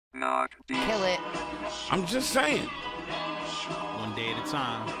Not deep. Kill it. I'm just saying. One day at a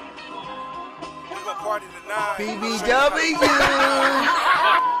time. We gon' party tonight. BBW.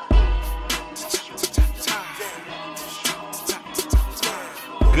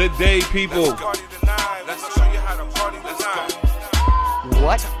 Good day, people. Let's party tonight. Let's show you how to party tonight.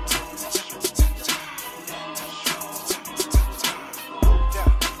 What?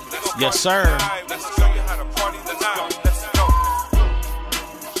 Yes, sir. Let's show you how to party tonight. Let's go.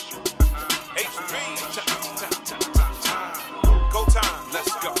 HB. Go time.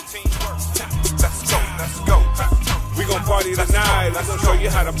 Let's go. Teamwork. Let's go. Let's go. We gon' party tonight. Let's show you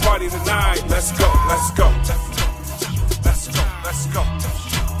how to party tonight. Let's go. Let's go. Let's go. Let's go.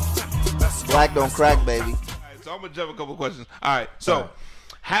 Let's go. Black don't crack, baby. So I'm gonna jump a couple questions. All right. So,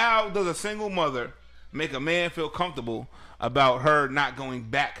 how does a single mother make a man feel comfortable about her not going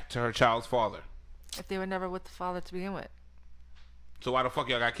back to her child's father? If they were never with the father to begin with. So why the fuck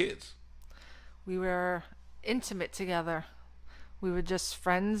y'all got kids? We were intimate together. We were just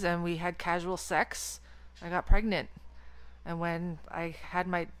friends and we had casual sex. I got pregnant. And when I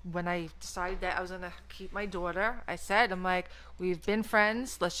decided that I was gonna keep my daughter, I said, I'm like, we've been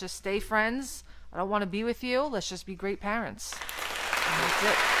friends, let's just stay friends. I don't want to be with you, let's just be great parents. And that's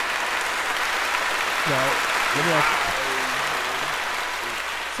it.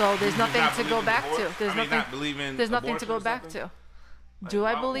 So there's nothing to go back to. There's nothing to go back to. Do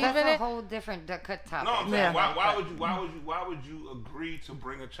I believe in That's a it? whole different topic. No, I'm saying, Yeah. why would you agree to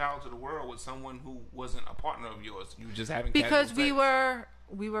bring a child to the world with someone who wasn't a partner of yours? You were just having Because casual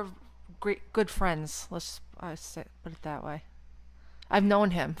we were good friends. Put it that way. I've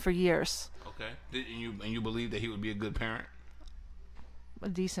known him for years. sex? Okay. And you believe that he would be a good parent? A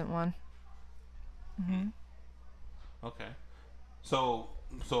decent one. Okay. So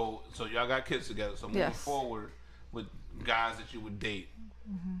y'all got kids together. So moving Yes. forward with guys that you would date.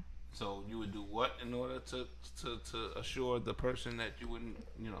 So you would do what in order to assure the person that you wouldn't,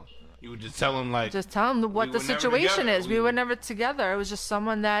 you would just tell him like, Just tell him what we the were never situation together. is. We were never together. It was just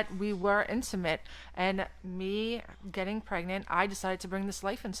someone that we were intimate. And me getting pregnant, I decided to bring this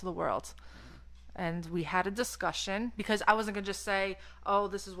life into the world. And we had a discussion because I wasn't going to just say, oh,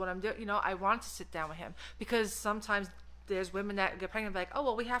 this is what I'm doing. I wanted to sit down with him because sometimes there's women that get pregnant like, oh,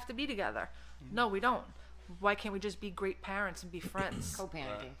 well, we have to be together. No, we don't. Why can't we just be great parents and be friends?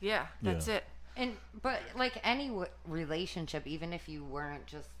 Co-parenting. Yeah, that's it. But like any relationship, even if you weren't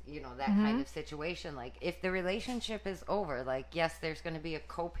just, that kind of situation, like if the relationship is over, like, yes, there's going to be a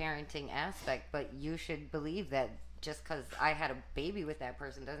co-parenting aspect, but you should believe that just because I had a baby with that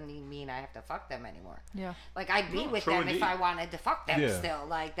person doesn't mean I have to fuck them anymore. Yeah. Like I'd be with true them indeed. if I wanted to fuck them still.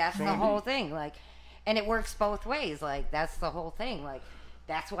 Like that's the whole thing. Like, and it works both ways. Like that's the whole thing. Like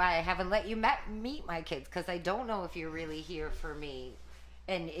that's why I haven't let you meet my kids because I don't know if you're really here for me.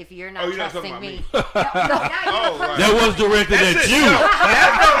 And if you're not trusting me, That was directed at you.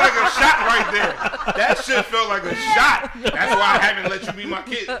 That felt like a shot right there. That shit felt like a shot. That's why I haven't let you be my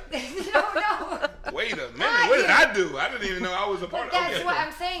kid. No. Wait a minute. What did I do? I didn't even know I was a part of it. That's what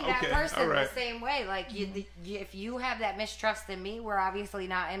I'm saying. That person all right. the same way. Like if you have that mistrust in me, we're obviously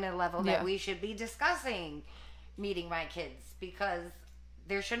not in a level that we should be discussing meeting my kids because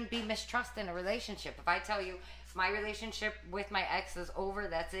there shouldn't be mistrust in a relationship. If I tell you my relationship with my ex is over,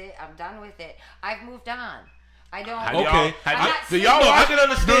 that's it, I'm done with it, I've moved on. I don't. Okay. Do y'all? I can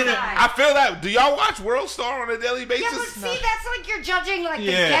understand it. I feel that. Do y'all watch World Star on a daily basis? Yeah, but see, that's like you're judging like the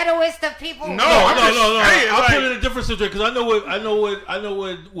ghettoest of people. No, No. saying, I'll like- put it in a different situation because I know what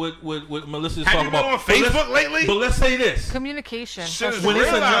Melissa's Have talking you been about. on Facebook lately? But let's say this: Communication. Shit is when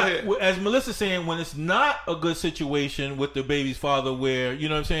it's real out here. as Melissa's saying, when it's not a good situation with the baby's father, where you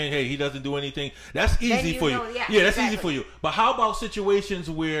know what I'm saying, hey, he doesn't do anything, that's easy for you. That's easy for you. But how about situations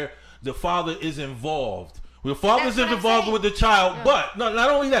where the father is involved? Where the father's That's what I'm involved saying. with the child, but not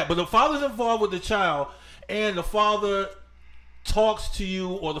only that, but the father's involved with the child, and the father talks to you,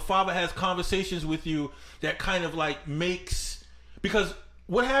 or the father has conversations with you that kind of like makes, because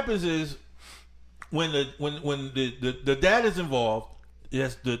what happens is when the dad is involved,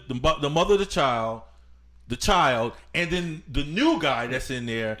 yes, the mother of the child, and then the new guy that's in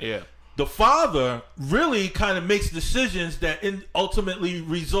there, the father really kind of makes decisions that ultimately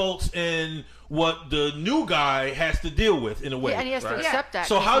results in what the new guy has to deal with in a way. Yeah, and he has to accept that.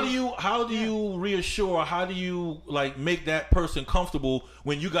 So how do you reassure? How do you like make that person comfortable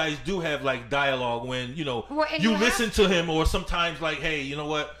when you guys do have like dialogue? When you listen to him, or sometimes like, hey, you know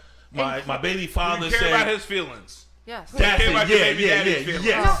what, my baby father You care said about his feelings. Yes. You care about your baby daddy's feelings.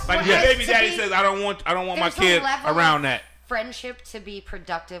 yes. Like your baby daddy says, I don't want my There's a kid level around that. friendship to be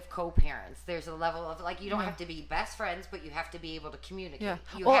productive co-parents. There's a level of like you don't have to be best friends, but you have to be able to communicate. Yeah.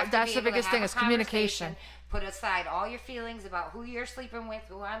 You Well, have to that's be the able to biggest have thing a is communication. conversation, put aside all your feelings about who you're sleeping with,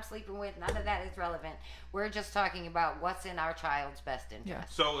 who I'm sleeping with. None of that is relevant. We're just talking about what's in our child's best interest. Yeah.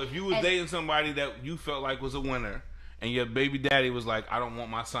 So if you was dating somebody that you felt like was a winner, and your baby daddy was like, I don't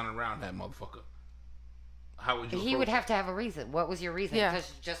want my son around that motherfucker, how would you? He would have to have a reason. What was your reason? Yeah.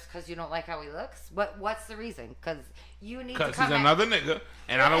 Just because you don't like how he looks? What's the reason? Because you need to Because come he's at- another nigga,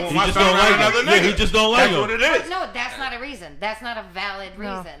 and I don't want He my just son don't around like another him. nigga. Yeah, he just don't like That's him. what it is. But no, that's not a reason. That's not a valid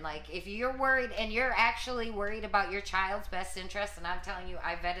No. reason. Like, if you're worried and you're actually worried about your child's best interest, and I'm telling you,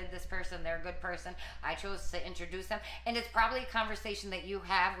 I vetted this person, they're a good person, I chose to introduce them, and it's probably a conversation that you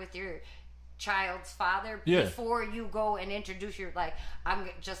have with your child's father Yeah. before you go and introduce your, like, I'm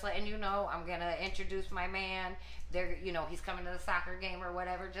just letting you know, I'm going to introduce my man. They're, he's coming to the soccer game or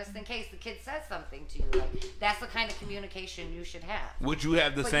whatever, just in case the kid says something to you. Like, that's the kind of communication you should have. Would you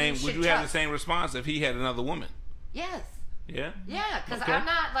have the But same? you Would should you have the trust. same response if he had another woman? Yes. Yeah. Yeah, because Okay. I'm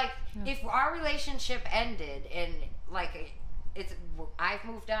not like if our relationship ended and like it's I've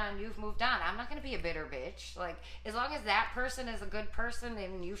moved on, you've moved on. I'm not gonna be a bitter bitch. Like as long as that person is a good person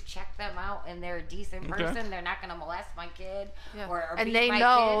and you've checked them out and they're a decent Okay. person, they're not gonna molest my kid Yeah. or And beat they my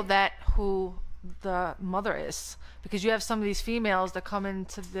know kid. that who the mother is, because you have some of these females that come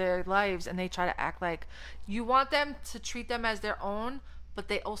into their lives and they try to act like you want them to treat them as their own, but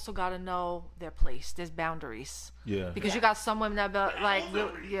they also got to know their place. There's boundaries. Yeah. Because you got some women that be like,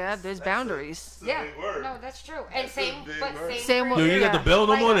 yeah, there's boundaries. Yeah, no, that's true. And same Same for with- Yo, you got the bell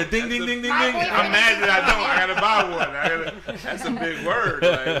no Like, more? The ding, ding, ding, ding, my ding. boyfriend- I'm mad that I don't. I gotta buy one. That's a big word.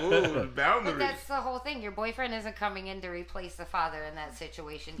 Like, ooh, boundaries. But that's the whole thing. Your boyfriend isn't coming in to replace the father in that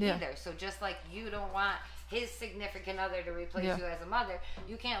situation Yeah. either. So just like you don't want his significant other to replace Yeah. you as a mother,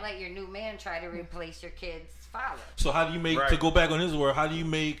 you can't let your new man try to replace your kid's father. So how do you make, Right. to go back on his word, how do you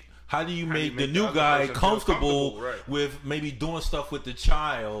make the make the new other guy person feel comfortable comfortable, right. with maybe doing stuff with the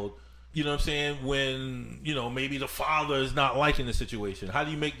child? You know what I'm saying? When, maybe the father is not liking the situation. How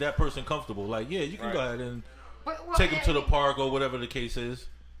do you make that person comfortable? Like, yeah, you can Right. go ahead and But, take him to the park or whatever the case is.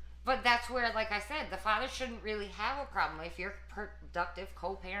 But that's where, like I said, the father shouldn't really have a problem if you're productive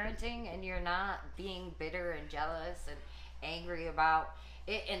co-parenting and you're not being bitter and jealous and angry about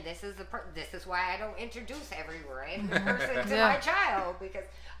it. And this is why I don't introduce every random person to Yeah. my child, because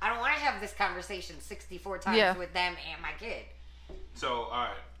I don't want to have this conversation 64 times Yeah. with them and my kid. So, all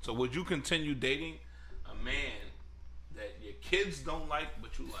right. So, would you continue dating a man that your kids don't like,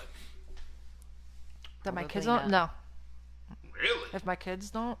 but you like? That my Probably kids don't? not. No. Really? If my kids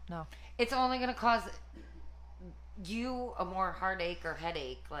don't? No. It's only going to cause you a more heartache or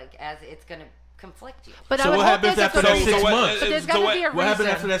headache, like as it's going to conflict you. But So I would what hope happens there's after a that good 6 reason. months? But there's So got to what- be a What happened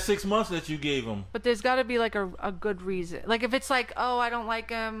reason. after that 6 months that you gave him? But there's got to be like a good reason. Like if it's like, oh, I don't like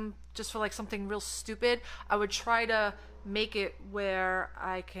him just for like something real stupid, I would try to make it where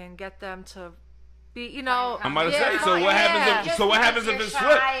I can get them to be, I'm about to yeah, say. So what yeah. happens if? Just So what because happens if you're it's shy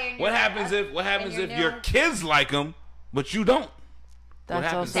flip? and What you're happens if? What happens and if you're your kids like him, but you don't? That's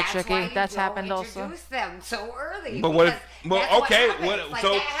happens? also That's why tricky. you That's don't happened also. introduce them so early. But what because if? Well, that's what okay. happens. What? Like, So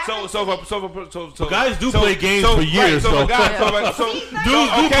that so happens so to me. so Guys do play games for years, So so- a guy, so Dudes do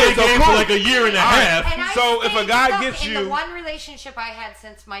okay, play so games cool. for like a year and a All right. half. And I So if a stayed guy stuck gets in you- the one relationship I had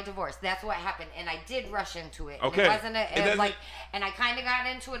since my divorce, that's what happened, and I did rush into it. Okay. It wasn't It doesn't- like, and I kind of got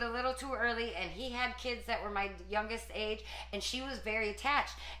into it a little too early. And he had kids that were my youngest age, and she was very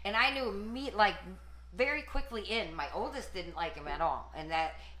attached. And I knew very quickly my oldest didn't like him at all, and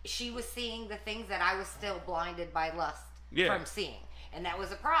that she was seeing the things that I was still blinded by lust Yeah. from seeing, and that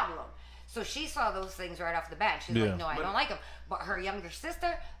was a problem. So she saw those things right off the bat. She's Yeah. like, no, I don't like him. But her younger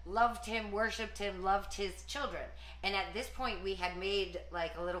sister loved him, worshipped him, loved his children. And at this point, we had made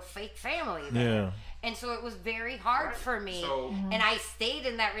like a little fake family there. Yeah. And so it was very hard for me. So- And I stayed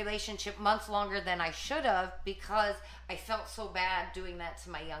in that relationship months longer than I should have because I felt so bad doing that to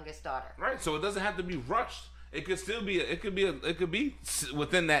my youngest daughter. Right. So it doesn't have to be rushed. It could still be. It could be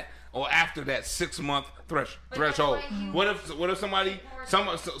within that or after that 6 month threshold. that's why you- What if somebody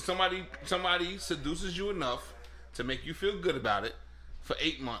seduces you enough to make you feel good about it for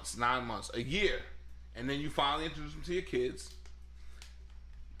 8 months, 9 months, a year, and then you finally introduce them to your kids.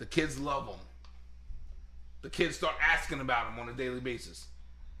 The kids love them. The kids start asking about them on a daily basis.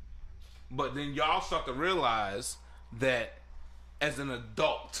 But then y'all start to realize that as an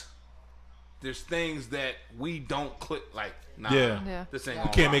adult, there's things that we don't click like. Nah, Yeah. this ain't. You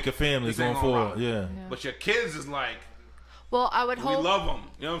gonna can't rock. make a family This ain't going gonna forward. rock. Yeah. But your kids is like, Well, I would we hope. love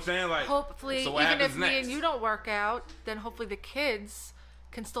them. You know what I'm saying? Like, Hopefully, so what even happens if me next? and you don't work out, then hopefully the kids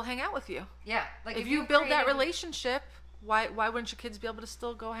can still hang out with you. Yeah. Like If you build that relationship, why wouldn't your kids be able to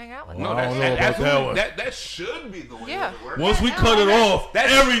still go hang out with them? No, I don't know about that one. that should be the way Yeah. it works. Once we cut it off,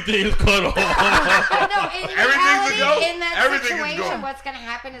 everything is cut off. No, in Everything's a go. reality, in that Everything is situation, go. what's going to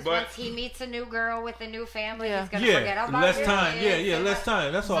happen is But- once he meets a new girl with a new family, Yeah. he's going to forget about less your time. kids and Less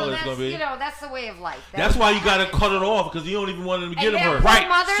time. That's all it's gonna be. You know, that's the way of life. That's why you what gotta happens. cut it off because you don't even want them to get And them that hurt. Right.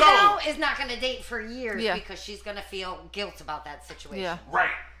 mother, So- though, is not going to date for years Yeah. because she's going to feel guilt about that situation. Yeah. Right.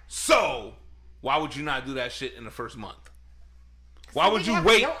 So, why would you not do that shit in the first month? Why we would you have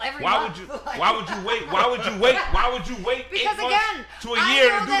wait? guilt every Why month. would you? Why would you wait? Why would you wait? Why would you wait Because 8 months again, to a I year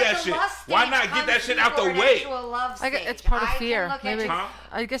know to do that the shit? lust Why stage not get that comes shit out the before an way? actual love I guess stage. it's part of I can fear. look at Maybe. you- Huh?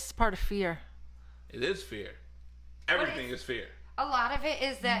 I guess it's part of fear. It is fear. Everything is fear. A lot of it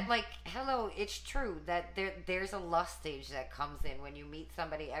is that, like, hello, it's true that there's a lust stage that comes in when you meet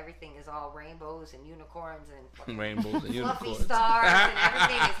somebody. Everything is all rainbows and unicorns and fucking Rainbows and fluffy unicorns. stars, and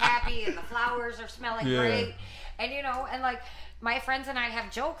everything is happy, and the flowers are smelling Yeah. great, and you know, and like my friends and I have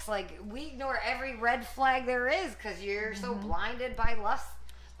jokes like we ignore every red flag there is because you're so blinded by lust.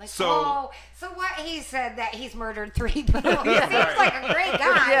 Like, So- so what he said that he's murdered 3 people. He seems like a great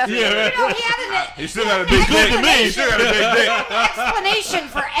guy. Yeah. You know, he had He still got a big dick. to me. He still got a big dick. explanation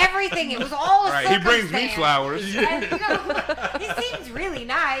for everything. It was all a Right. He brings me circumstance. flowers. And, you know, he seems really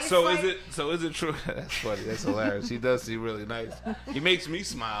nice. So like, is it true? That's funny. That's hilarious. He does seem really nice. He makes me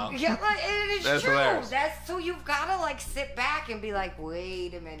smile. Yeah, like, it is That's true. hilarious. That's so you've got to like sit back and be like,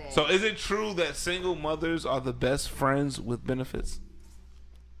 wait a minute. So is it true that single mothers are the best friends with benefits?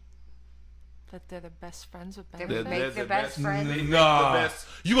 That they're the best friends with They benefits. make the best friends. They make Nah. the best.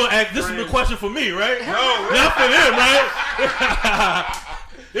 You gonna ask? This is friends. a question for me, right? No, Not for them, right?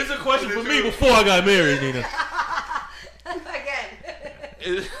 It's a question for me before I got married, Nina.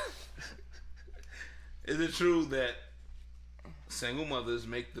 Again. Is it true that single mothers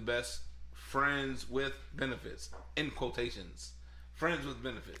make the best friends with benefits? In quotations. Friends with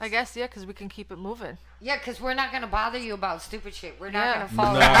benefits. I guess, yeah, because we can keep it moving. Yeah, because we're not going to bother you about stupid shit. We're not Yeah. going to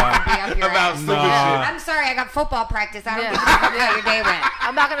follow Nah. up and be up your About ass. stupid Nah. shit. I'm sorry, I got football practice. I don't Yeah. give a fuck how your day went.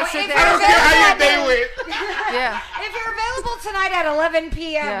 I'm not gonna sit if there. I you're don't care how your available- day went. Yeah. If you're available tonight at 11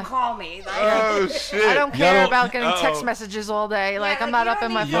 p.m., Yeah. call me. Like, Oh shit. I don't care don't- about getting text Uh-oh. messages all day. Like, like, I'm not you up don't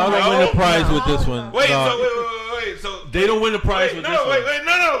in my need- Y'all phone. don't win the prize with this one. Wait, Nah. so wait. So They don't win the prize with this one. Wait,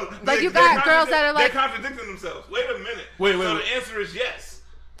 no. Like, you got girls that are like- they're contradicting themselves. Wait a minute. Wait. So the answer is yes.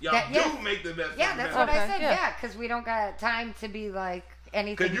 Y'all That- yeah. do make the best. yeah, that's what I Okay, said. yeah. Yeah, because we don't got time to be like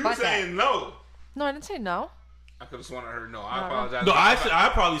anything Cause you but saying no. No, I didn't say no. I could have sworn I heard no. I apologize. No, I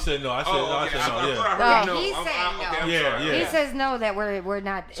probably said no. I said Oh, I okay. said I no. thought Yeah. I heard No. no. He's I'm saying no. sorry. Yeah. that. He says no, that we're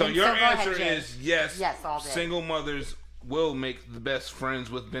not. So and your go ahead, answer Jay. is yes. Yes, all day. Single mothers will make the best friends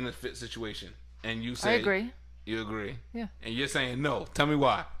with benefit situation, and you say I agree. You agree? Yeah. And you're saying no. Tell me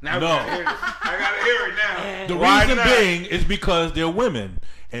why. Now No. we gotta hear this. I gotta hear it now. The Why reason not? being is because they're women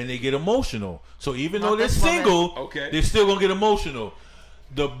and they get emotional. So even though they're this woman. single, Okay. they're still gonna get emotional.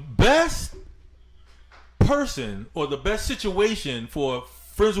 The best person or the best situation for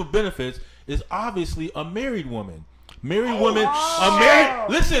friends with benefits is obviously a married woman. Married woman, a married.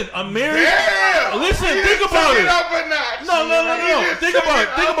 Listen, a married. Damn! Listen, You think just about took it. Up a notch. No. You just Think took about it.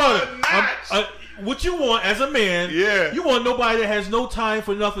 Think up about a it. notch. What you want as a man, Yeah. you want nobody that has no time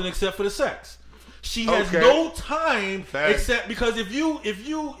for nothing except for the sex. She has Okay. no time Facts. except because if you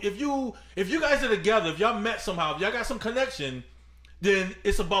guys are together, if y'all met somehow, if y'all got some connection, then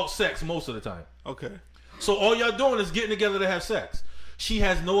it's about sex most of the time. Okay. So all y'all doing is getting together to have sex. She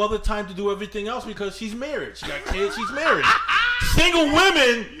has no other time to do everything else because she's married. She got kids. She's married. Single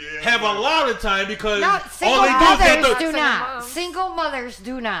women have a lot of time because No, all single they do is get mothers the. do Single not. moms. Single mothers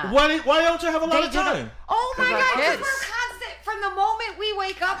do not. Why don't you have a lot They of do not. time? Oh my 'Cause our God! Because kids. we're constant. From the moment we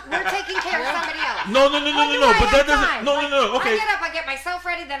wake up, we're taking care of somebody else. No. When do But I that have doesn't. time? No. I Okay. get up, I get myself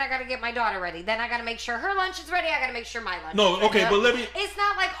ready, then I gotta get my daughter ready, then I gotta make sure her lunch is ready. I gotta make sure my lunch. No. is ready. Okay. But let me. It's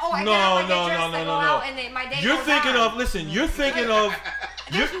not like I No, get up, I get no, dressed, no, I no, go no, out, no. and then my day You're goes thinking on. of. Listen. You're thinking of.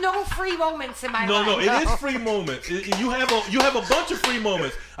 There's no free moments in my No. life. It is free moments. You have a bunch of free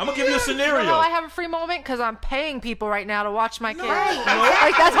moments. I'm gonna give you a You scenario. know how I have a free moment? Because I'm paying people right now to watch my kids. Right,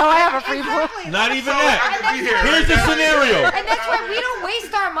 Like, that's how I have a free moment. Exactly. Not even I that. could be here. Here's the scenario. And that's why we don't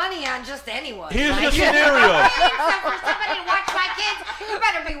waste our money on just anyone. Here's Like, the scenario. Except for somebody to watch my kids, you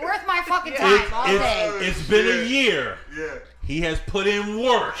better be worth my fucking time all day. It's been a year. Yeah. He has put in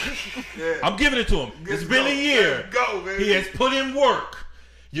work. Yeah. I'm giving it to him. It's been a year. Let's go, baby. He has put in work.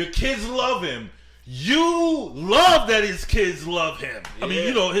 Your kids love him. You love that his kids love him. I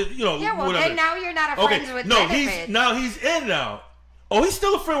mean, Yeah. Yeah, well, whatever. then now you're not a Okay, friends with no, benefits. he's in now. Oh, he's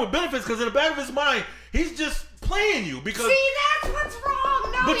still a friend with benefits because in the back of his mind, he's just playing you because See, that's what's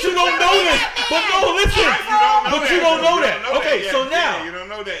wrong. No, But you don't know this. But no, listen. But you don't know that. Okay, so now. You don't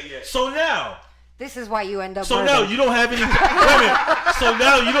know that yet. So now. This is why you end up. So now you don't have any. Wait a minute. So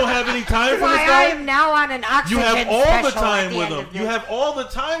now you don't have any time for this Why guy. I am now on an oxygen. You have all the special at time the with end him. of You this. have all the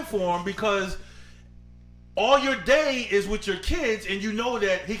time for him because all your day is with your kids, and you know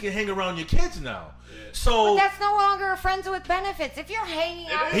that he can hang around your kids now. So But that's no longer a friends with benefits. If you're hanging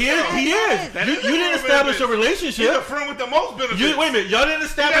out, he is. He is. That You is didn't a establish a benefit. relationship. He's a friend with the most benefits. Wait a minute, y'all didn't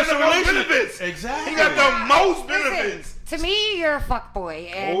establish got a the most relationship. benefits. Exactly. He got the most Listen, benefits. to me, you're a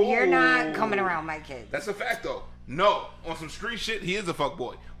fuckboy, and you're not coming around my kids. That's a fact, though. No, on some street shit, he is a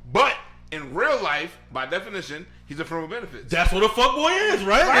fuckboy. But in real life, by definition, he's a friend with benefits. That's what a fuckboy is,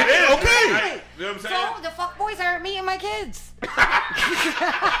 right? It is. Okay. Right. You know what I'm saying? So the fuckboys are me and my kids.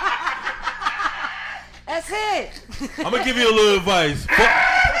 That's it. I'm gonna give you a little advice.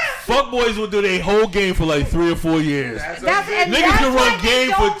 Fuckboys will do their whole game for like 3 or 4 years. And Niggas that's can why run they game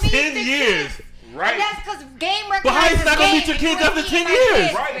don't for meet 10 the years. kids. Right. And that's because game recognizes But how you not gonna meet your game. kids You after ain't 10 meeting my years?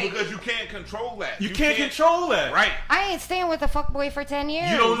 kids, Right, baby. because you can't control that. You can't control that. Right. I ain't staying with a fuckboy for 10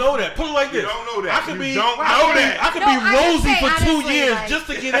 years. You don't know that. Put it like this. You don't know that. I could You be. don't know I could be- that. I could No, be I would Rosie say for 2 honestly, years like- just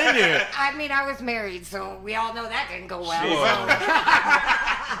to get in there. I mean, I was married, so we all know that didn't go well.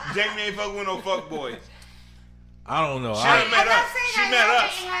 Sure. Jamie ain't fucking with no fuckboys. I don't know. She I- ain't met I'm not us. saying She I met haven't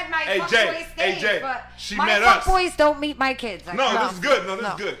us. had my Hey, fuckboy Jay. stage, Hey, Jay. but She my met us. fuckboys don't meet my kids. I No, this promise. is good. No, this No.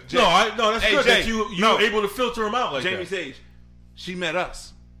 is good. Jay. No, that's Hey, good Jay, that you no. were able to filter them out like Jaime that. Sage, she met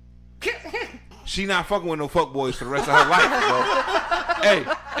us. She not fucking with no fuckboys for the rest of her life,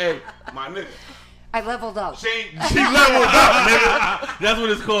 bro. Hey, my nigga. I leveled up. She leveled up, nigga. That's what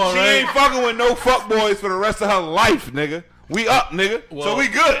it's called, She right? ain't fucking with no fuckboys for the rest of her life, nigga. We up, nigga. So Well, we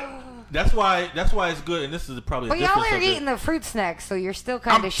good. That's why it's good, and this is probably. But a y'all different are subject. eating the fruit snacks, so you're still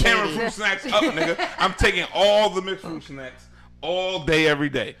kind I'm of tearing shady. fruit snacks up, nigga. I'm taking all the mixed fruit snacks all day, every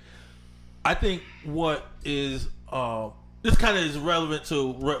day. I think what is this kind of is relevant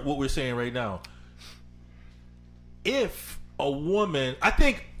to what we're saying right now. If a woman, I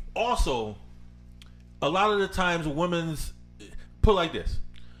think also a lot of the times women's put it like this.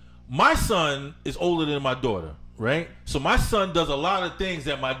 My son is older than my daughter, right? So my son does a lot of things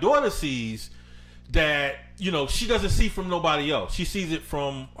that my daughter sees that, you know, she doesn't see from nobody else. She sees it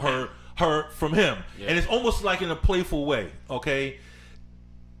from from him. Yeah. And it's almost like in a playful way, okay?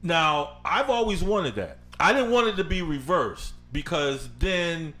 Now, I've always wanted that. I didn't want it to be reversed because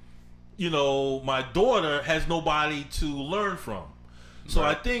then, you know, my daughter has nobody to learn from. So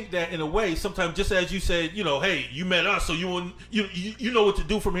Right. I think that in a way, sometimes just as you said, you know, hey, you met us, so you know what to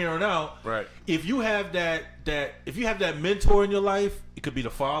do from here on out. Right. If you have that mentor in your life, it could be the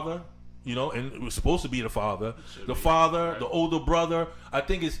father, you know, and it was supposed to be the father, Right. the older brother. I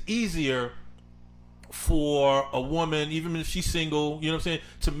think it's easier for a woman, even if she's single, you know what I'm saying,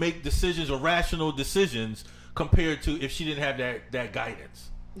 to make decisions or rational decisions compared to if she didn't have that guidance.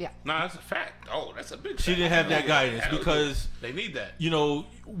 Yeah. No, that's a fact. Oh, that's a big fact. She didn't have that guidance Hell yeah. because they need that. you know,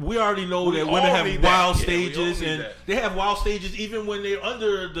 we already know We that all women need have that. wild Yeah, we all stages, need and that. they have wild stages even when they're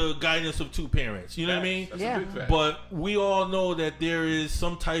under the guidance of two parents. You know what I mean? That's Yeah. a big fact. But we all know that there is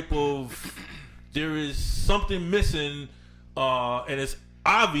something missing, and it's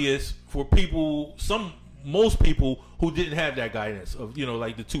obvious for most people who didn't have that guidance of, you know,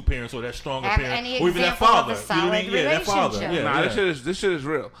 like the two parents or that stronger Have parent any or even that example of father. a You know what I mean? solid Yeah, that father. relationship? Yeah, Nah, yeah. this shit is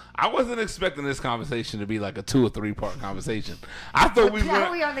real. I wasn't expecting this conversation to be like a 2 or 3 part conversation. I thought we were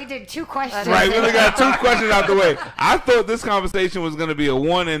Now we only did 2 questions. right. We only got 2 questions out the way. I thought this conversation was going to be a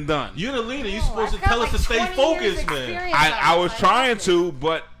one and done. You're the leader. You're Oh, supposed I've to tell got us to like stay 20 years focused, man. experience I on was this. trying to,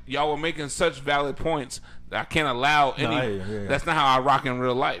 but y'all were making such valid points that I can't allow any. yeah. That's not how I rock in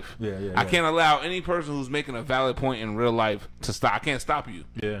real life. Yeah. I can't allow any person who's making a valid point in real life to stop. I can't stop you.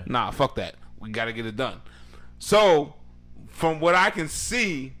 Yeah. Nah, fuck that. We got to get it done. So, from what I can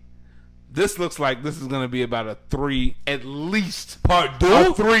see, this looks like this is going to be about a 3, at least. Part A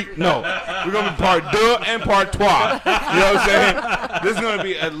two? 3. No. We're going to be part 2 and part 3. You know what I'm saying? This is going to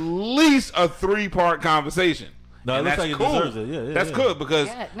be at least a 3-part conversation. No, it And looks that's like it cool. deserves it. Yeah, That's yeah. good because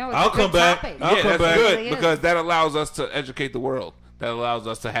Yeah, no, it's I'll a good come back. topic. I'll yeah, come that's back. good Really is. because that allows us to educate the world. That allows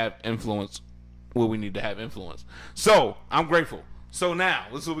us to have influence where we need to have influence. So I'm grateful. So now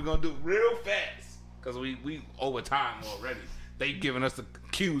this is what we're gonna do real fast because we over time already. They giving us the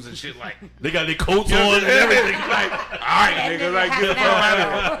cues and shit like They got their coats you know on what and I'm saying? everything. Like, all right, And nigga, then like half get an the fuck hour. out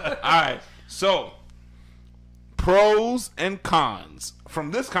of here. All right, so pros and cons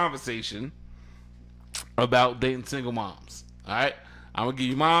from this conversation about dating single moms. All right, I'm gonna give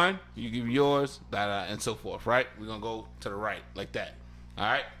you mine, you give me yours, and so forth. Right? We're gonna go to the right like that. All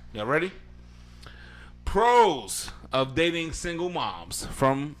right, y'all ready? Pros of dating single moms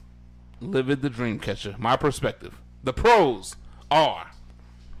from Livid the Dreamcatcher. My perspective. The pros are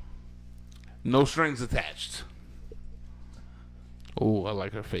no strings attached. Oh, I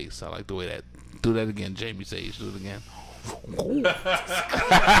like her face. I like the way that. Do that again, Jaime Sage. Do it again.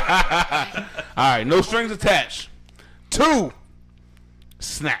 All right, no strings attached. 2,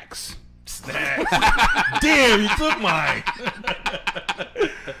 snacks. Damn, you took mine.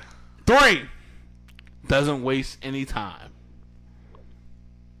 3, doesn't waste any time.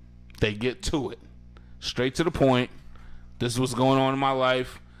 They get to it. Straight to the point. This is what's going on in my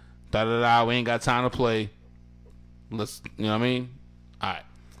life. Da da da. We ain't got time to play. Let's, you know what I mean? All right.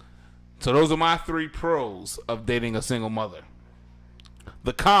 So those are my 3 pros of dating a single mother.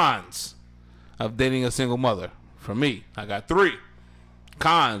 The cons of dating a single mother. For me, I got 3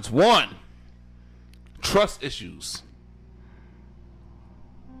 cons. 1, trust issues.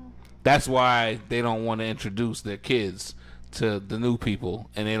 That's why they don't want to introduce their kids to the new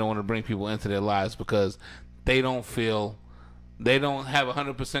people, and they don't want to bring people into their lives because they don't have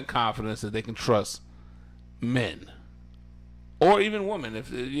 100% confidence that they can trust men or even women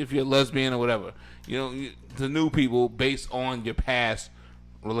if you're lesbian or whatever. You know, the new people based on your past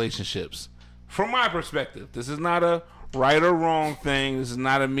relationships. From my perspective, this is not a right or wrong thing. This is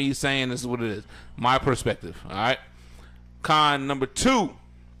not a me saying this is what it is. My perspective. All right. Con number 2.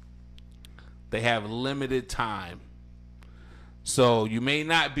 They have limited time. So you may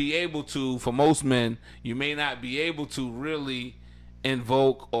not be able to, for most men, you may not be able to really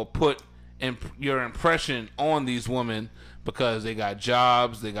invoke or put your impression on these women because they got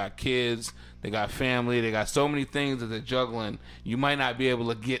jobs, they got kids, they got family, they got so many things that they're juggling. You might not be able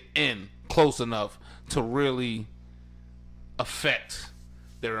to get in close enough to really affect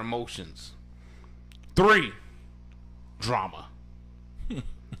their emotions. 3, drama.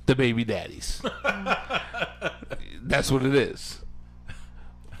 The baby daddies. That's what it is.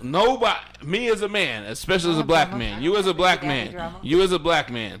 Nobody, me as a man, especially as a black man, you as a black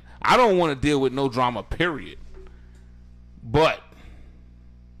man, I don't want to deal with no drama, period. But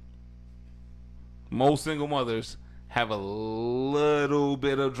most single mothers have a little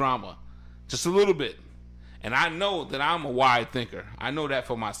bit of drama. Just a little bit. And I know that I'm a wide thinker. I know that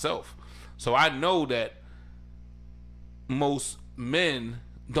for myself. So I know that most men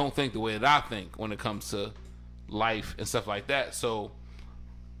don't think the way that I think when it comes to life and stuff like that. So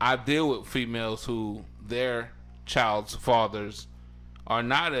I deal with females who their child's fathers are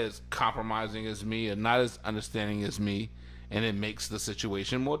not as compromising as me and not as understanding as me, and it makes the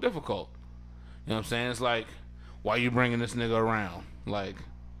situation more difficult. You know what I'm saying? It's like, why you bringing this nigga around? Like,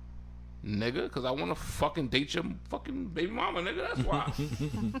 nigga, because I want to fucking date your fucking baby mama, nigga. That's why.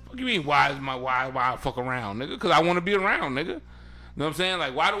 What you mean, why I fuck around, nigga? Because I want to be around, nigga. You know what I'm saying?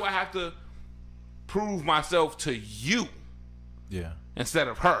 Like, why do I have to prove myself to you? Yeah. Instead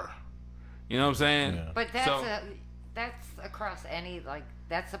of her. You know what I'm saying? Yeah. But that's across any, like,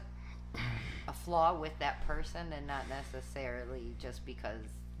 that's a flaw with that person and not necessarily just because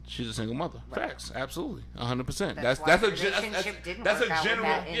she's a single mother. Right. Facts. Absolutely. 100%. That's a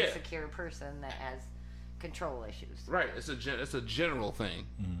general insecure person that has control issues. Right. It's a general thing.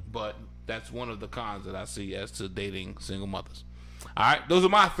 Mm-hmm. But that's one of the cons that I see as to dating single mothers. All right, those are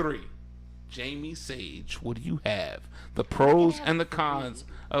my 3. Jaime Sage, what do you have? The pros and the cons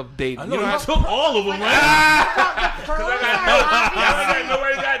of dating. I know you took all of them, man.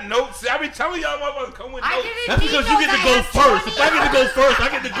 Nobody got notes. I be telling y'all motherfuckers come with notes. That's because you get to go first. If I get to go first, I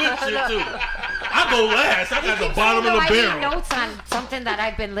get the good shit too. I go last. I got the bottom of the barrel. I need notes on something that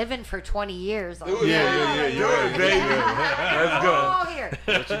I've been living for 20 years. Like, yeah. Yours, baby. Let's go. Oh, here.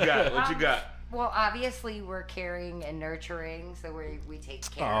 What you got? Well, obviously, we're caring and nurturing, so we take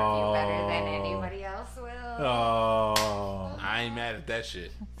care of you better than anybody else will. Oh, I ain't mad at that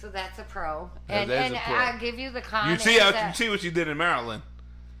shit. So that's a pro. And I'll give you the con. You see what you did in Maryland.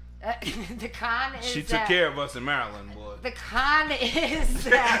 The con is she took care of us in Maryland, boy. The con is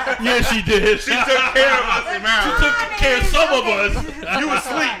that... Yeah, she did. She took care of us in Maryland. She took care of some of us. You were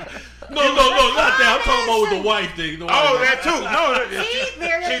asleep. No, not that. I'm talking about with the wife thing. That too. No,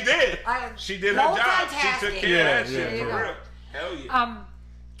 she did. She did her job. She took care of that shit, for real. Hell yeah.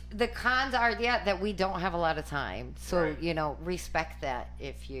 The cons are that we don't have a lot of time. So, respect that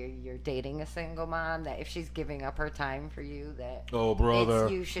if you're dating a single mom, that if she's giving up her time for you, that brother,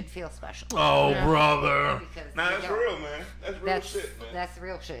 you should feel special. Brother. Nah, that's real, man. That's real shit, man. That's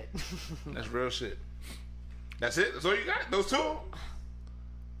real shit. That's real shit. That's it? That's all you got? Those 2?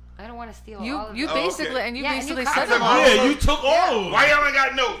 I don't want to steal You all of you it. basically okay. and you Yeah, and basically you said covered them all all. of Yeah, you took all of them. Why y'all ain't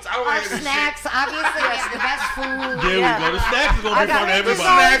got notes? I don't Our want to hear this snacks, obviously, we have the best food. There we go. The snacks is gonna be fun to everybody.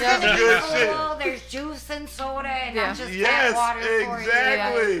 Snacks is the good shit. There's juice and soda and Yeah. not just shit. tap water for you.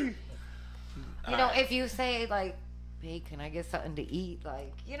 Exactly. You know, if you say like, "Hey, can I get something to eat?"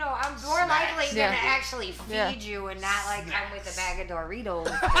 Like, you know, I'm more likely Yeah. gonna actually feed Yeah. you and not like come with a bag of Doritos.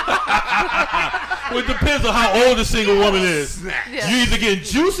 Well, it depends on how old the single woman is. Snacks. Yeah. You either get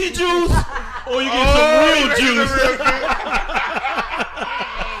juicy juice or you get some real juice.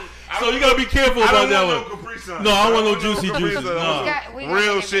 So you gotta be careful I about don't that want one. no Capri Sun. No, I don't want no no juicy Capri juices. Sun. No. We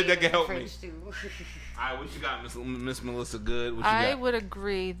Real get shit that everything can help in the me. fridge, too. All right, what you got, Miss Melissa Goode? What you I got? would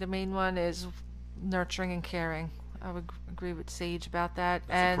agree. The main one is nurturing and caring. I would agree with Sage about that.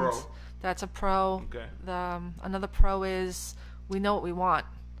 That's a and pro. that's a pro. Okay. The another pro is we know what we want.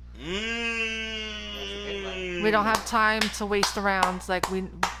 Mm. We don't have time to waste around. Like we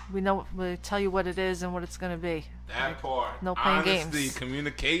know we tell you what it is and what it's gonna be. That part. No playing Honesty, games.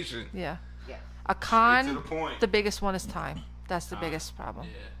 communication. Yeah. Yeah. A con. to the point. The biggest one is time. That's the biggest problem.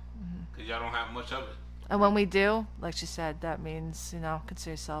 Yeah. Because y'all don't have much of it. And when we do, like she said, that means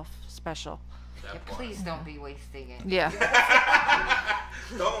consider yourself special. That Yeah, part. please don't be wasting it. Yeah.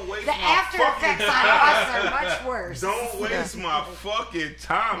 Don't waste The my after fucking effects on time. us are much worse. Don't waste my fucking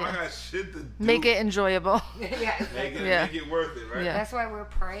time. I got shit to do. Make it enjoyable. Yeah, Make it, Yeah. make it worth it, right? Yeah. That's why we're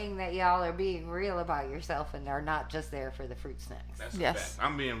praying that y'all are being real about yourself and are not just there for the fruit snacks. That's a Yes. fact.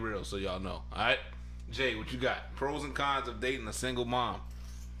 I'm being real, so y'all know. All right, Jay, what you got? Pros and cons of dating a single mom.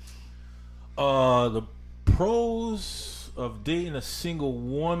 The pros of dating a single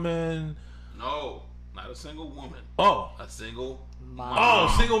woman. No, not a single woman. Oh, A single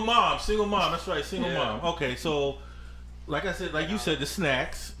single mom. That's right, single Yeah. mom. Okay, so like I said, like you said, the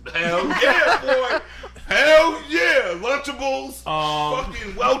snacks. Hell yeah, boy. Hell yeah. Lunchables.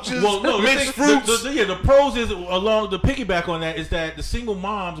 Fucking Welch's. Well, no, mixed fruits. The pros is along the piggyback on that is that the single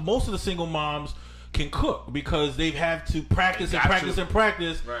moms, most of the single moms can cook because they have to practice and got practice to. and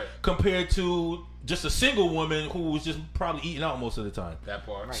practice Right. compared to just a single woman who was just probably eating out most of the time. That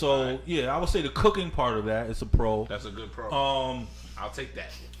part. So Right. yeah, I would say the cooking part of that is a pro. That's a good pro. I'll take that.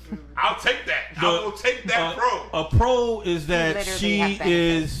 I will take that pro. A pro is that literally she have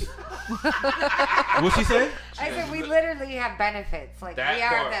benefits. is. What'd she say? I said we literally have benefits. Like That we are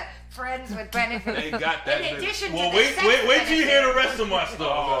part. the friends with benefits. They got that. In addition Well, to wait the till you hear the rest of my Oh,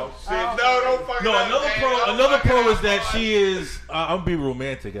 stuff. shit. No, don't fucking No, up, another man. pro. Don't Another fucking pro up, is that boy. she is. I'll be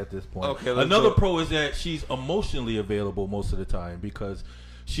romantic at this point. Okay, let's another do it. pro is that she's emotionally available most of the time because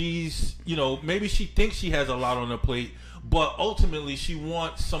she's, maybe she thinks she has a lot on her plate, but ultimately she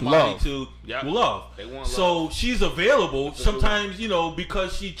wants somebody Love. to Yep. love. They want so she's available. That's a good Sometimes,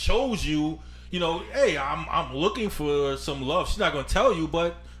 because she chose you. Hey, I'm looking for some love. She's not gonna tell you,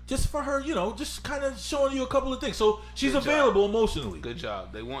 but just for her, just kind of showing you a couple of things. So she's Good job. available emotionally. Good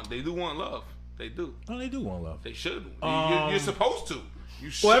job. They do want love. They do. Oh, they do want love. They should. You're supposed to. You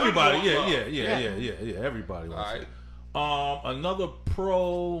should. Well, everybody, want love. yeah. Everybody All wants right. it. Another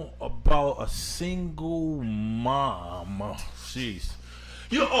pro about a single mom. Jeez.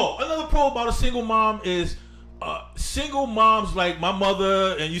 Another pro about a single mom is single moms like my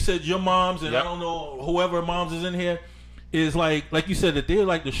mother, and you said your moms, and Yep. I don't know whoever moms is in here, is like you said that they're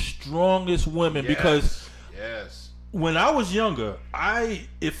like the strongest women because Yes. when I was younger, I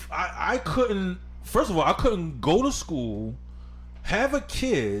couldn't. First of all, I couldn't go to school, have a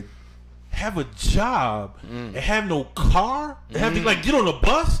kid, have a job, and have no car, and have to get on a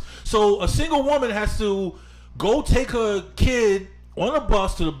bus. So a single woman has to go take her kid on a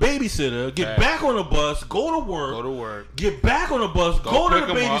bus to the babysitter, get Facts. back on the bus, go to work, get back on the bus, go to pick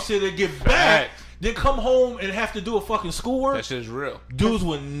the 'em up. babysitter, get back, Facts. then come home and have to do a fucking schoolwork. That shit's real. Dudes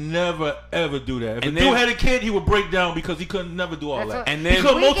would never ever do that. If And a then- dude had a kid, he would break down because he couldn't never do all That's that. what- And then- he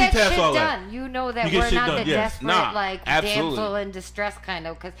couldn't We get multitask shit all done. that. You know that You get we're shit not done, the yes. desperate, Nah, absolutely. damsel in distress kind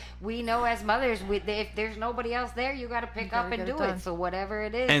of. Because we know as mothers, if there's nobody else there, you got to pick up gotta and get do it it. done. So whatever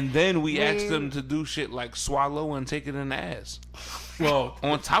it is. And then we ask We're- them to do shit like swallow and take it in the ass. Well,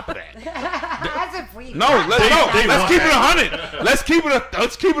 On top of that. as if we No, let's keep it 100. Let's keep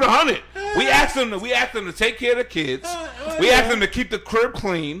it 100. We ask them to take care of the kids. We ask them to keep the crib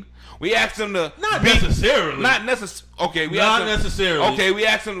clean. We ask them to not necessarily. Not necessarily. Okay, we Not ask them, necessarily. Okay, we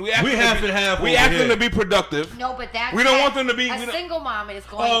ask them. We ask We them half to be, and half We over ask them here. to be productive. No, but that's We don't want them to be- we A don't- single mom is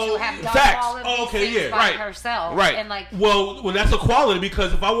going Oh, to have done facts. all of these Okay, things yeah. by Right. herself. Right. And like, Well, that's a quality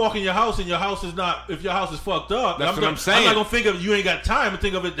because if I walk in your house and your house is not, if your house is fucked up, That's what I'm I'm saying. not gonna think of you ain't got time and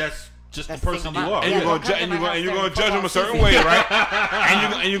think of it. That's just That's the person single you mom. are. And Yeah, you're don't gonna come to my house and you're during gonna judge them a football certain season. way, right?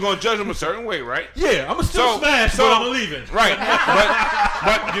 and and you're gonna judge them a certain way, right? Yeah, I'm gonna still smash, but I'm leaving. Right,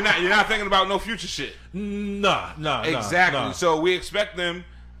 but you're not thinking about no future shit. Nah. Exactly. So we expect them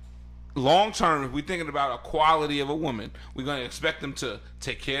long term. If we're thinking about a quality of a woman, we're gonna expect them to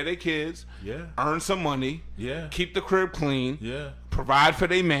take care of their kids, earn some money, keep the crib clean, provide for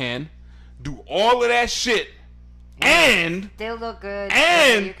their man, do all of that shit, and still look good,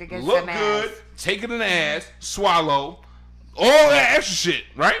 and you could get look some good, ass. take it in the ass, swallow, all that extra shit,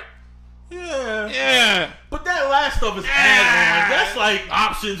 right? Yeah. But that last stuff is add-ons. That's like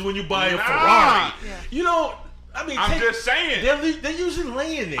options when you buy a Ferrari. You know, I mean, I'm just saying. They're usually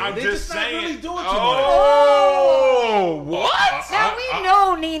laying there. I'm They're just saying. not really doing too much. Oh, what? Now we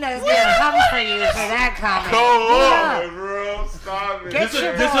know Nina's gonna come for you for that comment. Come on, bro. Stop it. Get This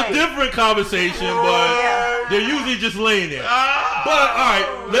your is a boy. different conversation, but they're usually just laying there. But all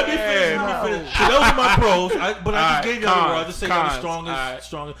right, let me finish. So those are my pros. But I just gave y'all the I just say y'all the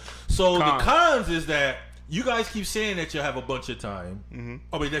strongest. So the cons is that you guys keep saying that you have a bunch of time,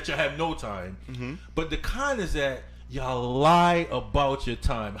 I mean that you have no time. But the con is that y'all lie about your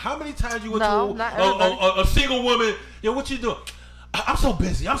time. How many times you went to a single woman? Yo, what you doing? I'm so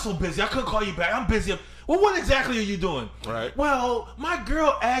busy. I couldn't call you back. I'm busy. Well, what exactly are you doing? Right. Well, my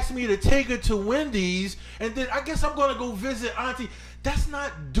girl asked me to take her to Wendy's, and then I guess I'm going to go visit Auntie. That's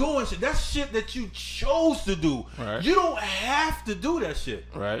not doing shit. That's shit that you chose to do. Right. You don't have to do that shit.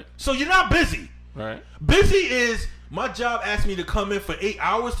 Right. So you're not busy. Right. Busy is my job asked me to come in for 8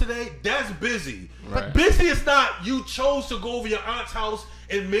 hours today. That's busy. Right. But busy is not you chose to go over your aunt's house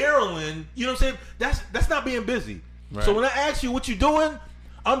in Maryland. You know what I'm saying? That's not being busy. Right. So when I ask you what you doing,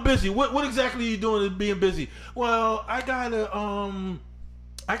 I'm busy. What exactly are you doing is being busy? Well, I gotta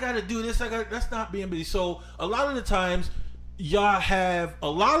do this. That's not being busy. So a lot of the times y'all have a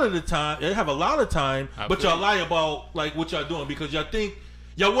lot of time, but y'all lie about like what y'all doing because y'all think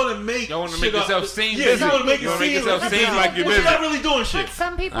y'all want to make yourself seem busy. You want to make yourself seem like you're busy. You're not really doing shit. But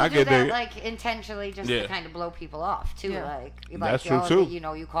some people do that like intentionally just to kind of blow people off too. Like that's true too. You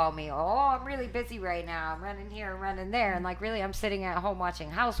know, you call me, I'm really busy right now. I'm running here, I'm running there, and like really, I'm sitting at home watching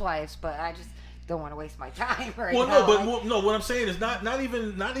Housewives, but I just don't want to waste my time right now. No, what I'm saying is not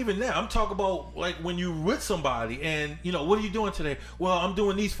even that. I'm talking about like when you're with somebody and you know what are you doing today? Well, I'm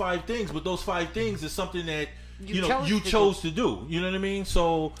doing these 5 things, but those 5 things is something that you chose to do. You know what I mean?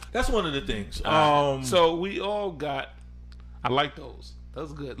 So that's one of the things. So we all got. I like those.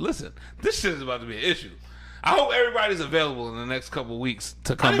 That's good. Listen, this shit is about to be an issue. I hope everybody's available in the next couple of weeks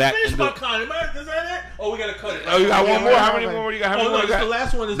to come back. Is that it? Oh, we gotta cut it. Oh, you got one more? How many more you got? Oh, no, the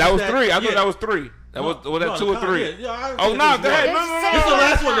last one is that was 3. I thought that was 3. That was that 2 or 3? Yeah, oh no, go ahead. No. It's the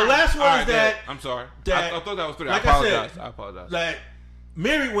last one. The last one is that. I'm sorry. I thought that was 3. Like I said, apologize. Like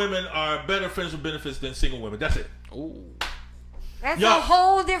married women are better friends with benefits than single women. That's it. Ooh. That's a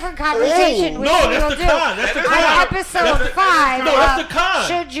whole different conversation. That's the con. That's the con. Episode 5. No, that's the con.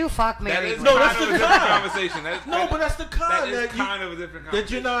 Should you fuck married women? No, that's the conversation. But that's the con. That is kind of a different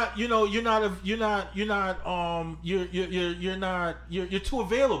conversation. That you're too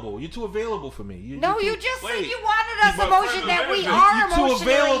available. You're too available for me. You just said you wanted us emotion that we are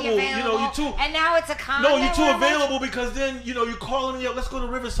emotionally available. And now it's a con. No, you're too available because then you're calling me up. Let's go to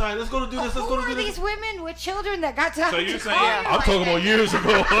Riverside. Let's go to do this. Let's go to do this. Who are these women with children that got time to call you? I'm talking about years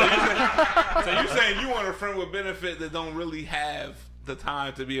ago. So you're saying you want a friend with benefit that don't really have the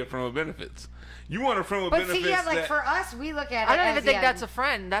time to be a friend with benefits. You want a friend with benefits. But see, for us, we look at it. I don't even think that's a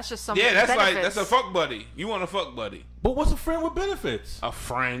friend. That's just something. Yeah, that's a fuck buddy. You want a fuck buddy. But what's a friend with benefits? A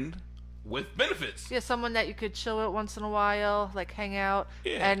friend with benefits. Yeah, someone that you could chill with once in a while, like hang out,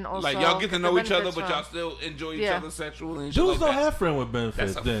 and also like y'all get to know each other, but y'all still enjoy each other sexually. And dudes shit like don't have friend with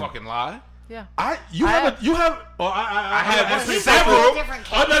benefits. That's a fucking lie. Yeah. I have several.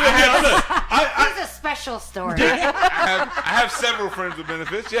 It's a special story. I have several friends with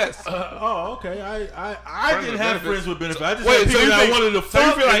benefits. Yes. Okay. I didn't have friends with benefits. I just had people that I wanted to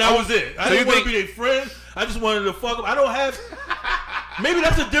fuck, and that was it. I didn't want to be their friend. I just wanted to fuck them. I don't have. Maybe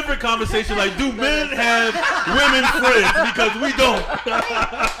that's a different conversation. Like, do men have women friends? Because we don't.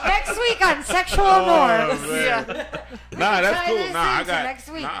 Next week on Sexual Norms. Nah, that's cool. I got. Next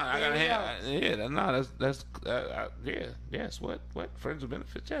week. I got yes. What? Friends with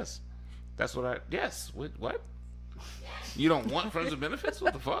benefits? Yes. That's what yes. What? You don't want friends with benefits?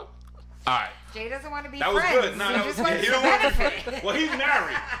 What the fuck? All right. Jay doesn't want to be that friends. Was good. No, he that just was wants good. to benefit. Well, he's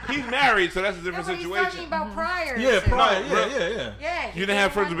married. He's married, so that's a different situation. He's talking about prior. Yeah, prior. Yeah. You didn't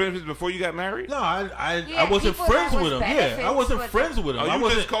have friends with benefits before you got married? No, I wasn't friends with him. Yeah, I wasn't friends with him. Oh,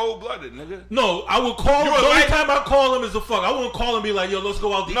 you just cold-blooded, nigga. No, I would call him. The only time I call him is a fuck. I won't call him and be like, yo, let's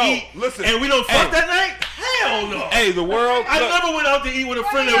go out to eat. Listen. And we don't fuck that night? Hell no. Hey, the world. I never went out to eat with a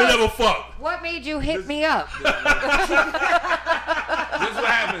friend that we never fucked. What made you hit me up? This is what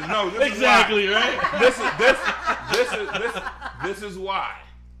happens. No, this Exactly, is why. right? This is why.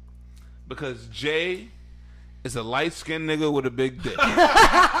 Because Jay is a light-skinned nigga with a big dick.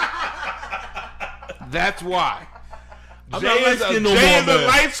 That's why. I'm Jay not is light-skinned a no more, man.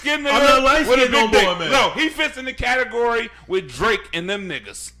 light-skinned nigga I'm not light-skinned with a no big dick. more, man. No, he fits in the category with Drake and them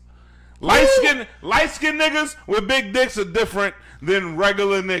niggas. Light-skinned niggas with big dicks are different than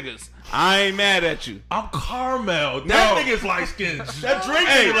regular niggas. I ain't mad at you. I'm Carmel. That nigga's light skinned. That Drake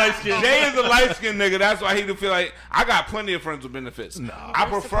nigga light skinned. Jay is a light skinned nigga. That's why he do feel like I got plenty of friends with benefits. No. I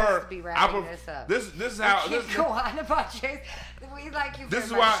We're prefer. supposed to be wrapping this up. This is how. Keep go on about Jay. We like you This very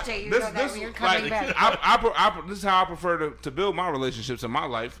is why. much, Jay. You This know that this when you're coming like back. this is how I prefer to build my relationships in my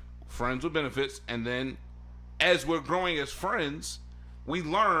life. Friends with benefits, and then as we're growing as friends, we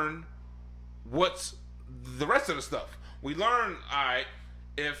learn what's the rest of the stuff. We learn, all right,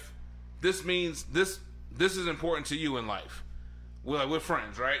 if this means this is important to you in life. We're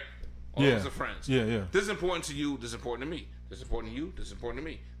friends, right? All of us are friends. Yeah, yeah. This is important to you. This is important to me. This is important to you. This is important to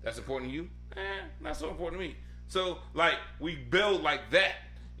me. That's important to you. Not so important to me. So, like, we build like that.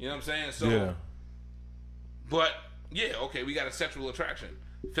 You know what I'm saying? So, Yeah. But, yeah, okay, we got a sexual attraction.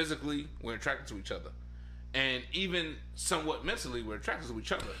 Physically, we're attracted to each other. And even somewhat mentally, we're attracted to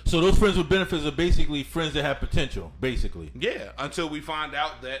each other. So those friends with benefits are basically friends that have potential, basically. Yeah, until we find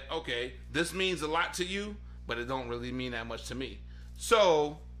out that, okay, this means a lot to you, but it don't really mean that much to me.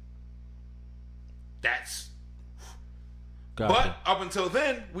 So, that's... Gotcha. But up until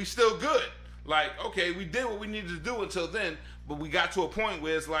then, we still good. Like, okay, we did what we needed to do until then, but we got to a point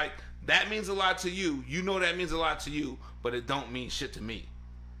where it's like, that means a lot to you. You know that means a lot to you, but it don't mean shit to me.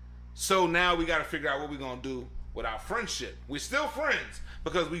 So now we got to figure out what we're going to do with our friendship. We're still friends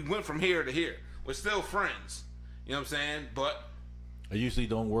because we went from here to here. We're still friends. You know what I'm saying? But I usually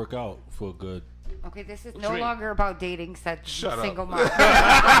don't work out for a good. Okay, this is What no you mean? longer about dating such Shut up. single moms. Again,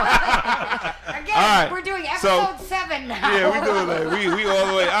 right, we're doing so- episode 7 now. yeah, we doing that. We all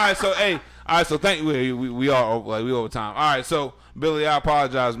the way. All right, so hey, all right, so thank you. We are like we over time. All right, so Billy, I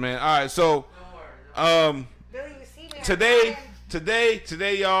apologize, man. All right, so Billy, you see me? I'm today,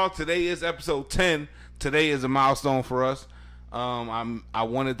 trying. y'all. Today is episode 10. Today is a milestone for us. I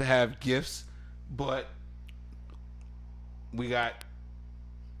wanted to have gifts, but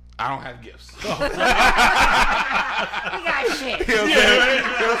I don't have gifts. We got shit. You know what I'm saying? You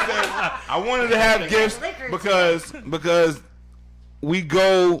know what I'm saying? I wanted to have gifts because we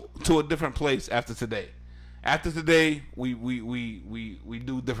go to a different place after today. After today, we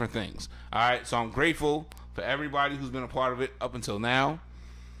do different things. All right, so I'm grateful for everybody who's been a part of it up until now.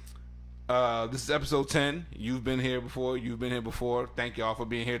 This is episode 10. You've been here before. Thank y'all for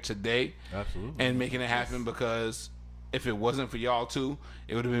being here today. Absolutely. And making it happen, because if it wasn't for y'all two,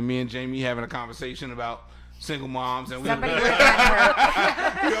 it would have been me and Jamie having a conversation about single moms, and Somebody would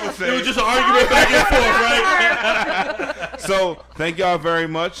have you know what I'm It saying? was just an argument back and forth, right? So thank y'all very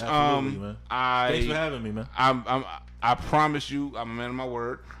much. Absolutely, man. Thanks for having me, man. I promise you, I'm a man of my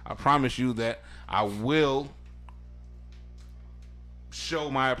word. I promise you that I will show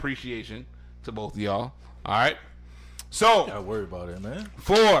my appreciation to both of y'all. All right. So, Gotta worry about it, man.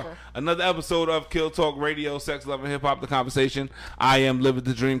 for another episode of Kill Talk Radio, Sex, Love, and Hip Hop, The Conversation, I am Living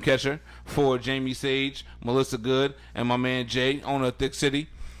the Dream Catcher for Jaime Sage, Melissa Goode, and my man Jay, owner of Thick City.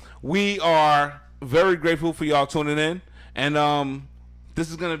 We are very grateful for y'all tuning in, and this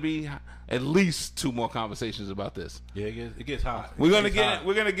is gonna be at least 2 more conversations about this. Yeah, it gets hot. We're gonna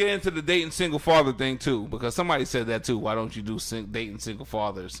get into the dating single father thing too, because somebody said that too. Why don't you do dating single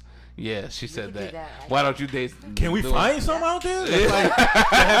fathers? Yeah, she said can do that. that. Why don't you date? Can we do it? find some out there that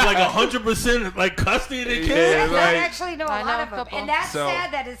have like 100% like custody of their kids? Yeah, I like- actually know a I know lot a of them. couple. And that's So-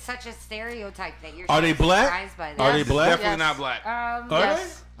 sad that it's such a stereotype that you're Are so they black? surprised by that. Are they black? Definitely Yes. not black. Are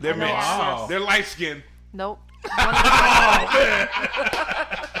Yes. They're I know mixed. Wow. They're light skinned. Nope.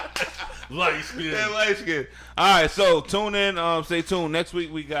 Light skin. They're light skinned. All right, so tune in. Stay tuned. Next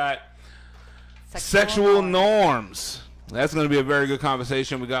week we got sexual norms. That's going to be a very good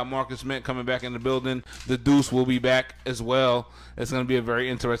conversation. We got Marcus Mint coming back in the building. The Deuce will be back as well. It's going to be a very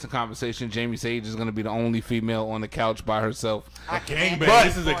interesting conversation. Jaime Sage is going to be the only female on the couch by herself. Gangbang. But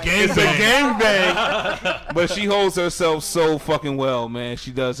This is a It's a gangbang. gangbang. But she holds herself so fucking well, man.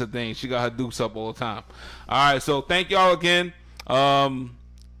 She does her thing. She got her dukes up all the time. All right, so thank y'all again. Man,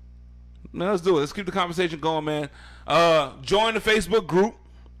 let's do it. Let's keep the conversation going, man. Join the Facebook group.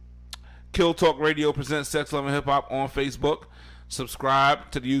 Kill Talk Radio presents Sex, Love, and Hip Hop on Facebook.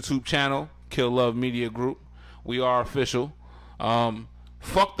 Subscribe to the YouTube channel, Kill Love Media Group. We are official.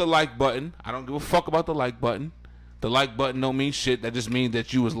 Fuck the like button. I don't give a fuck about the like button. The like button don't mean shit. That just means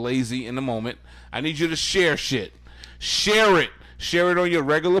that you was lazy in the moment. I need you to share shit. Share it. Share it on your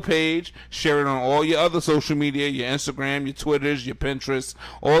regular page. Share it on all your other social media, your Instagram, your Twitters, your Pinterest,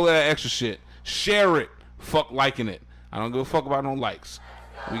 all that extra shit. Share it. Fuck liking it. I don't give a fuck about no likes.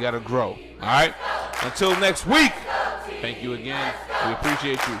 We gotta grow. Alright? Until next week. Thank you again. We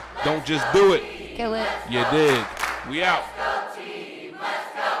appreciate you. Don't just do it. Kill it. You dig. We out.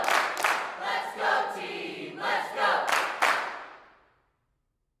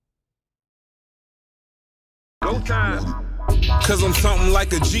 Go time. Cause I'm something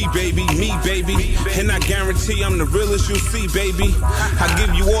like a G, baby, me, baby. And I guarantee I'm the realest you'll see, baby. I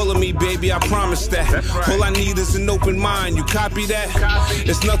give you all of me, baby, I promise that. All I need is an open mind, you copy that?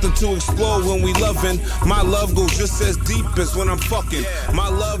 It's nothing to explore when we loving. My love goes just as deep as when I'm fucking. My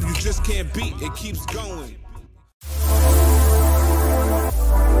love you just can't beat, it keeps going.